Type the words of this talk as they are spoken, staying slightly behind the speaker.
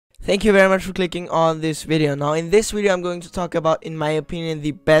Thank you very much for clicking on this video. Now in this video I'm going to talk about, in my opinion,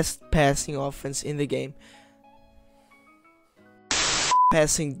 the best passing offense in the game.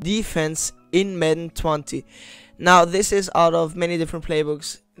 Passing defense in Madden 20. Now this is out of many different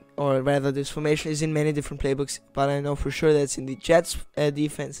playbooks, or rather this formation is in many different playbooks, but I know for sure that it's in the Jets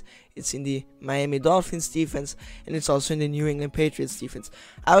defense, it's in the Miami Dolphins defense, and it's also in the New England Patriots defense.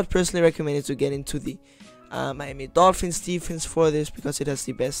 I would personally recommend you to get into the Miami Dolphins defense for this, because it has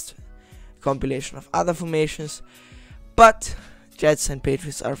the best compilation of other formations, but Jets and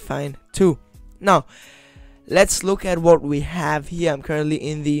Patriots are fine too. Now let's look at what we have here. I'm currently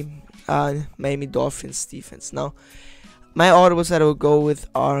in the Miami Dolphins defense. Now my audibles that I will go with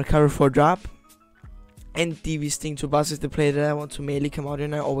are cover 4 drop and DB sting to bust is the play that I want to mainly come out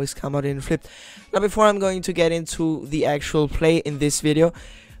in. I always come out in flipped. Now before I'm going to get into the actual play in this video,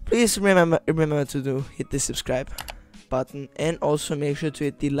 please remember to hit the subscribe button and also make sure to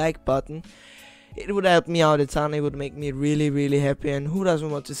hit the like button. It would help me out a ton. It would make me really happy, and who doesn't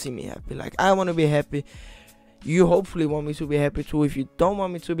want to see me happy? Like, I want to be happy. You hopefully want me to be happy too. If you don't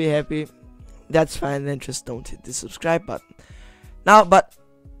want me to be happy, that's fine, then just don't hit the subscribe button. Now, but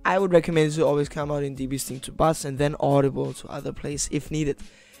I would recommend you to always come out in DB sting to bust and then audible to other plays if needed.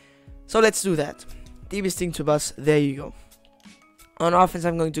 So let's do that. DB sting to bust, there you go. On offense,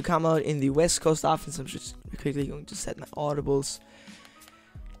 I'm going to come out in the West Coast offense. I'm just quickly going to set my audibles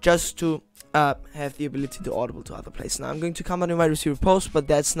just to have the ability to audible to other plays. Now I'm going to come out in wide receiver post, but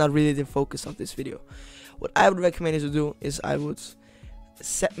that's not really the focus of this video. What I would recommend you to do is I would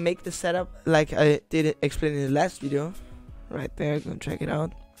make the setup like I did explain in the last video. Right there, go and check it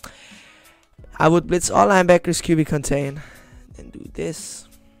out. I would blitz all linebackers, QB contain, and do this.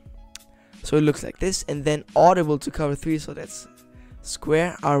 So it looks like this, and then audible to cover 3, so that's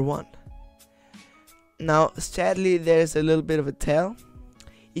square R1. Now sadly there's a little bit of a tail.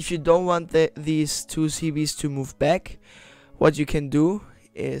 If you don't want these two CBs to move back, what you can do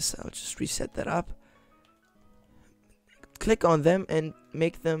is, I'll just reset that up, click on them and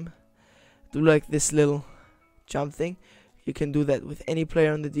make them do like this little jump thing. You can do that with any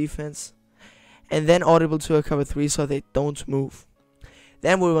player on the defense, and then audible to a cover 3 so they don't move.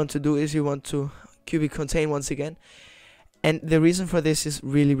 Then what we want to do is you want to QB contain once again, and the reason for this is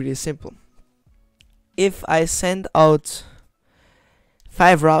really simple. If I send out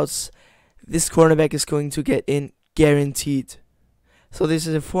 5 routes, this cornerback is going to get in guaranteed. So this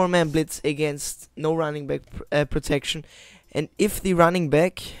is a 4-man blitz against no running back protection, and if the running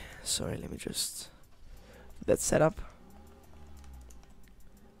back, sorry, let me just do that setup.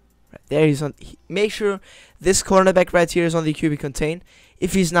 Right there, he's on. Make sure this cornerback right here is on the QB contain.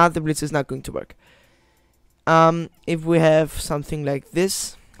 If he's not, the blitz is not going to work. If we have something like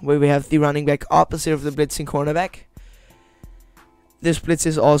this, where we have the running back opposite of the blitzing cornerback, this blitz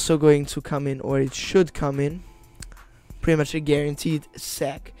is also going to come in, or it should come in, pretty much a guaranteed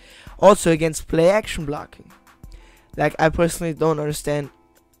sack. Also against play action blocking, like, I personally don't understand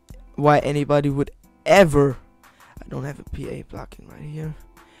why anybody would ever, I don't have a PA blocking right here,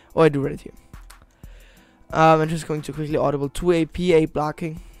 oh I do right here. I'm just going to quickly audible to a PA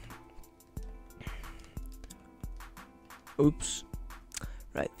blocking. Oops,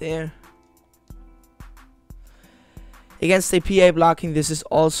 right there. Against a PA blocking, this is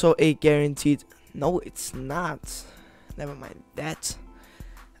also a guaranteed. No, it's not. Never mind that.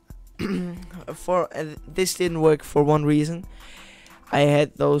 This didn't work for one reason. I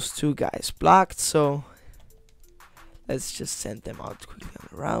had those two guys blocked, so let's just send them out quickly on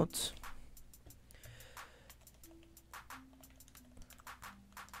the route.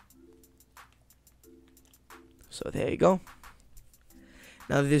 So there you go.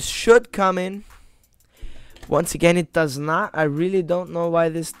 Now this should come in. Once again, it does not. I really don't know why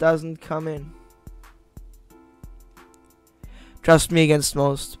this doesn't come in. Trust me, against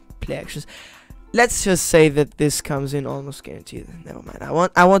most play actions. Let's just say that this comes in almost guaranteed. Never mind.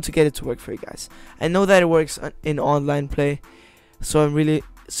 I want to get it to work for you guys. I know that it works in online play, so I'm really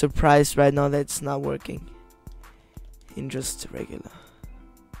surprised right now that it's not working in just regular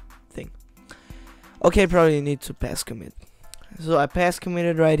thing. Okay, probably need to pass commit. So I pass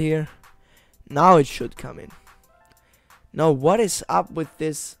committed right here. Now it should come in. No, what is up with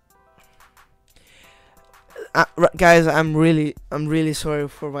this? Guys, I'm really sorry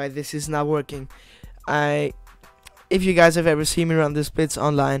for why this is not working. If you guys have ever seen me run this blitz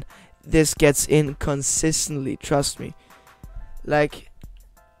online, this gets in consistently, trust me. Like,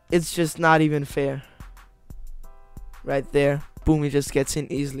 it's just not even fair. Right there, boom, it just gets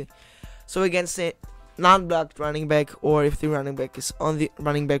in easily. So against a non-blocked running back, or if the running back is on the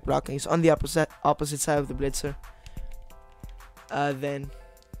running back blocking is on the opposite side of the blitzer, then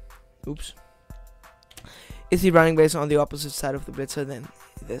Oops. Is he running base on the opposite side of the blitzer, then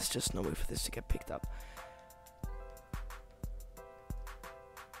there's just no way for this to get picked up.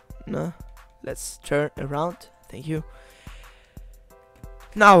 No. Let's turn around. Thank you.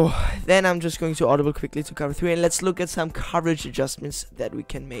 Now, then I'm just going to audible quickly to cover 3, and let's look at some coverage adjustments that we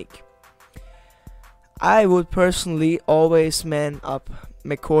can make. I would personally always man up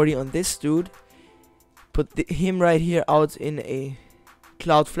McCourty on this dude, put him right here out in a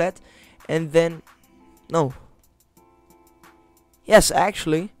cloud flat, and then, no. Yes,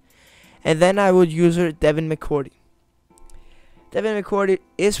 actually. And then I would use Devin McCourty. Devin McCourty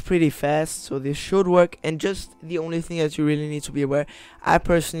is pretty fast, so this should work. And just the only thing that you really need to be aware, I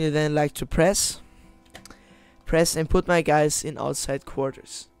personally then like to press and put my guys in outside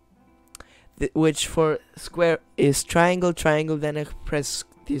quarters, which for square is triangle, then I press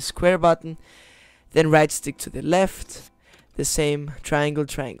the square button, then right stick to the left, the same triangle,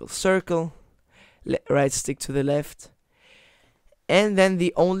 circle, right stick to the left. And then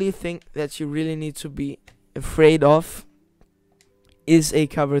the only thing that you really need to be afraid of is a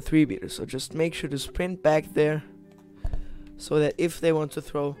cover 3 beater. So just make sure to sprint back there, so that if they want to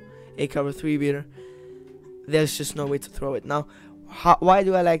throw a cover 3 beater, there's just no way to throw it. Now, why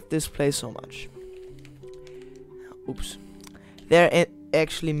do I like this play so much? Oops. There are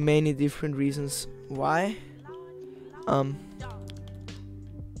actually many different reasons why.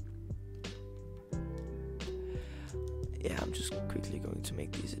 Yeah, I'm just quickly going to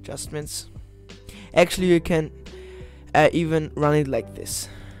make these adjustments. Actually, you can even run it like this.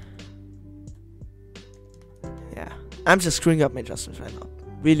 Yeah, I'm just screwing up my adjustments right now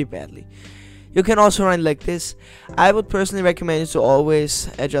really badly. You can also run it like this. I would personally recommend you to always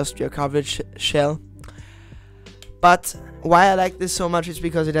adjust your coverage shell. But why I like this so much is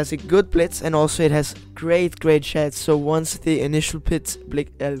because it has a good blitz, and also it has great sheds. So once the initial blitz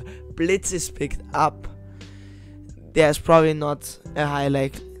is picked up, there's probably not a high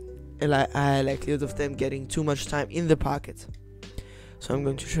likelihood of them getting too much time in the pocket. So I'm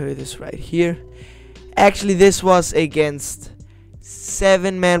going to show you this right here. Actually, this was against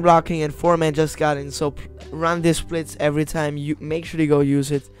 7 man blocking and 4 man just got in. So run this blitz every time. You make sure to go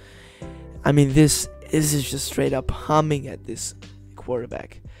use it. I mean, this is just straight up humming at this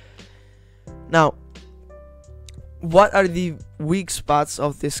quarterback. Now, what are the weak spots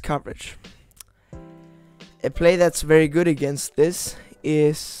of this coverage? A play that's very good against this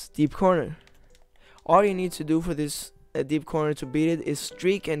is deep corner. All you need to do for this deep corner to beat it is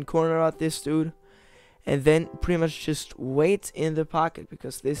streak and corner out this dude, and then pretty much just wait in the pocket,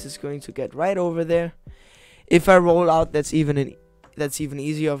 because this is going to get right over there. If I roll out, that's even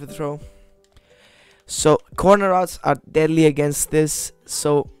easier of a throw. So corner routes are deadly against this.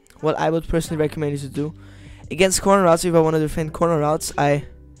 So what I would personally recommend you to do against corner routes, if I want to defend corner routes, I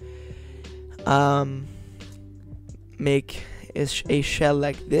make a shell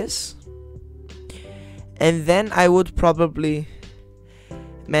like this, and then I would probably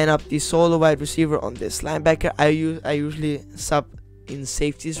man up the solo wide receiver on this linebacker. I usually sub in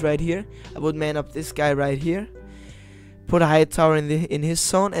safeties right here. I would man up this guy right here, put a high tower in his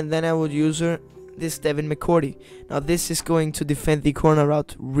zone, and then I would use this Devin McCourty. Now this is going to defend the corner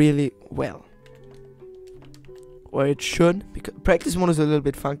route really well, or it should, because practice mode is a little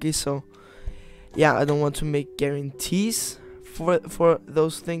bit funky. So yeah, I don't want to make guarantees for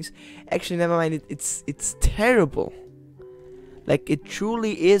those things. Actually, never mind. It's terrible. Like, it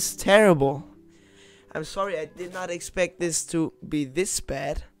truly is terrible. I'm sorry, I did not expect this to be this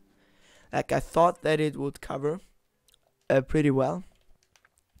bad. Like, I thought that it would cover pretty well.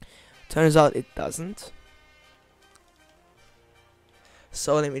 Turns out it doesn't.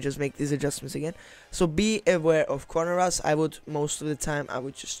 So let me just make these adjustments again. So be aware of corner routes. I would, most of the time, I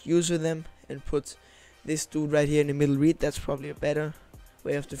would just use them and put this dude right here in the middle read. That's probably a better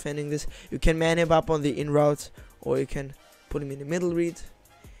way of defending this. You can man him up on the in route, or you can put him in the middle read,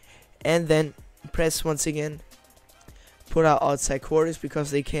 and then press once again. Put out outside quarters, because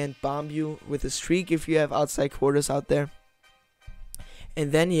they can't bomb you with a streak if you have outside quarters out there.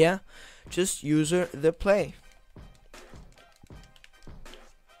 And then yeah, just user the play.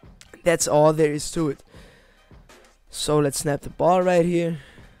 That's all there is to it. So let's snap the ball right here.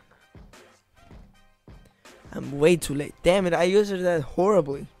 I'm way too late. Damn it, I used that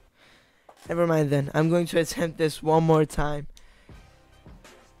horribly. Never mind then. I'm going to attempt this one more time.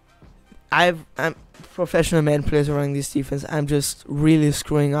 I'm professional man players running this defense. I'm just really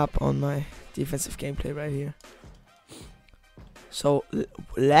screwing up on my defensive gameplay right here. So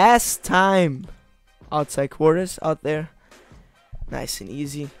last time, outside quarters out there, nice and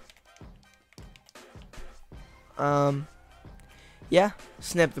easy. yeah,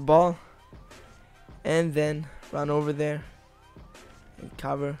 snap the ball and then run over there and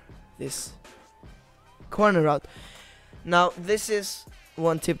cover this corner route. Now this is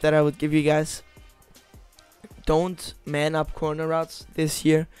one tip that I would give you guys. Don't man up corner routes this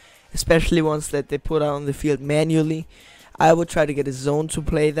year, especially ones that they put out on the field manually. I would try to get a zone to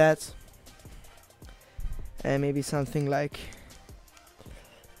play that, and maybe something like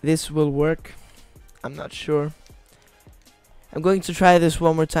this will work. I'm not sure. I'm going to try this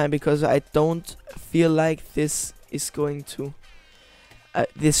one more time because I don't feel like this is going to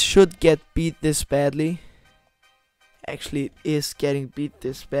this should get beat this badly. Actually, it is getting beat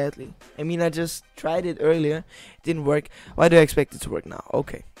this badly. I mean, I just tried it earlier, it didn't work. Why do I expect it to work now?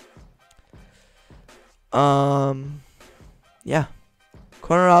 Okay. Yeah,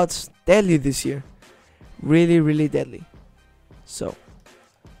 corner routes deadly this year, really deadly. So,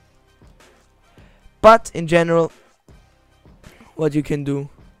 but in general, what you can do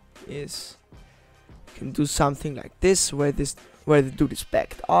is you can do something like this, where the dude is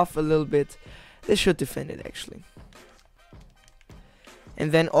backed off a little bit. This should defend it actually.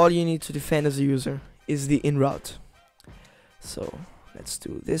 And then all you need to defend as a user is the in route. So let's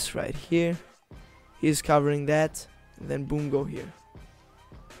do this right here. He's covering that, and then boom, go here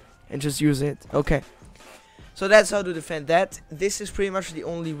and just use it. Okay, so that's how to defend that. This is pretty much the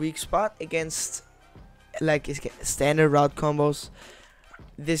only weak spot against like standard route combos.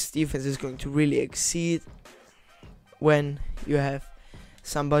 This defense is going to really exceed when you have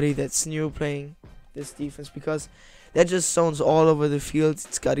somebody that's new playing this defense, because that just zones all over the field.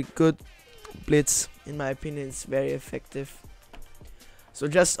 It's got a good blitz. In my opinion, it's very effective. So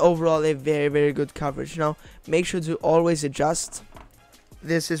just overall a very good coverage. Now make sure to always adjust.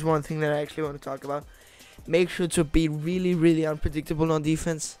 This is one thing that I actually want to talk about. Make sure to be really unpredictable on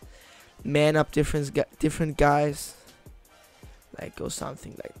defense. Man up different guys. Like go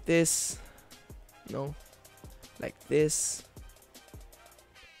something like this. No, like this.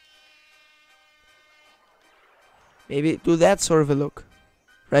 Maybe do that sort of a look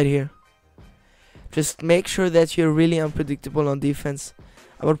right here. Just make sure that you're really unpredictable on defense.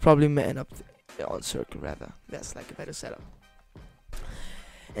 I would probably man up on circle rather. That's like a better setup.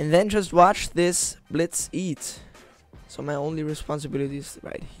 And then just watch this blitz eat. So my only responsibility is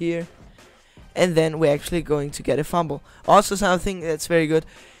right here. And then we're actually going to get a fumble. Also something that's very good.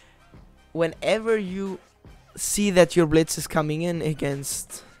 Whenever you see that your blitz is coming in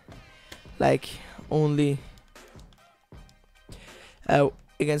against like only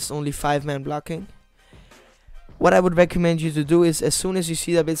 5-man blocking, what I would recommend you to do is, as soon as you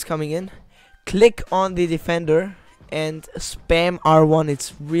see the blitz coming in, click on the defender and spam R1.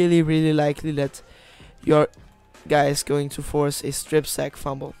 It's really likely that your guy is going to force a strip sack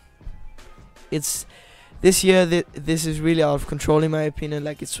fumble. It's this year this is really out of control in my opinion.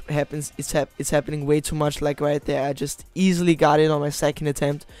 Like it's happening way too much. Like right there, I just easily got it on my second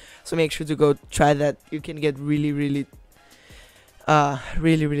attempt. So make sure to go try that. You can get really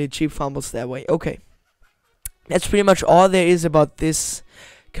cheap fumbles that way. Okay, that's pretty much all there is about this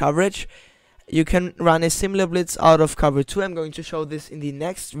coverage. You can run a similar blitz out of cover 2. I'm going to show this in the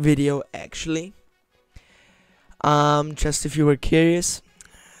next video actually. Just if you were curious.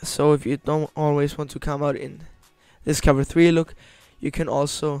 So if you don't always want to come out in this cover 3 look, you can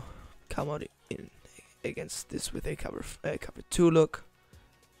also come out in against this with a cover 2 look,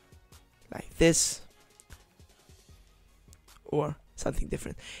 like this, or something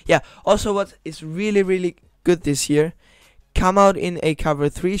different. Yeah. Also, what is really good this year, come out in a cover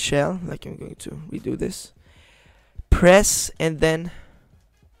 3 shell. Like I'm going to redo this. Press and then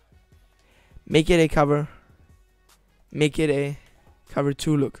make it a cover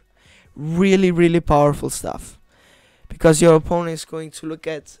 2 look. Really powerful stuff, because your opponent is going to look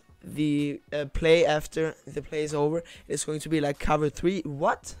at the play after the play is over. It's going to be like cover 3.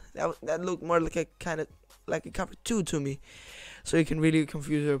 What? That looked more like a kind of like a cover 2 to me. So you can really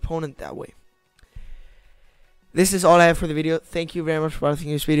confuse your opponent that way. This is all I have for the video. Thank you very much for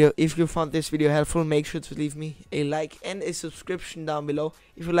watching this video. If you found this video helpful, make sure to leave me a like and a subscription down below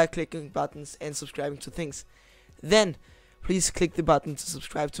if you like clicking buttons and subscribing to things. Then please click the button to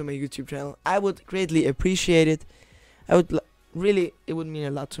subscribe to my YouTube channel. I would greatly appreciate it. It would mean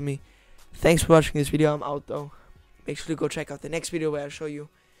a lot to me. Thanks for watching this video. I'm out though. Make sure to go check out the next video where I show you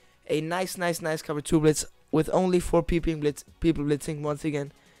a nice cover 2 blitz with only 4 people blitzing once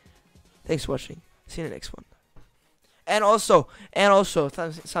again. Thanks for watching. See you in the next one. And also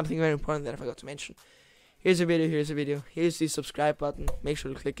something very important that I forgot to mention. Here's a video. Here's the subscribe button. Make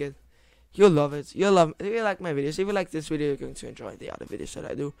sure to click it. You'll love it. You'll if you like my videos. If you like this video, you're going to enjoy the other videos that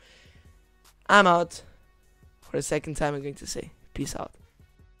I do. I'm out. For the second time, I'm going to say Peace out.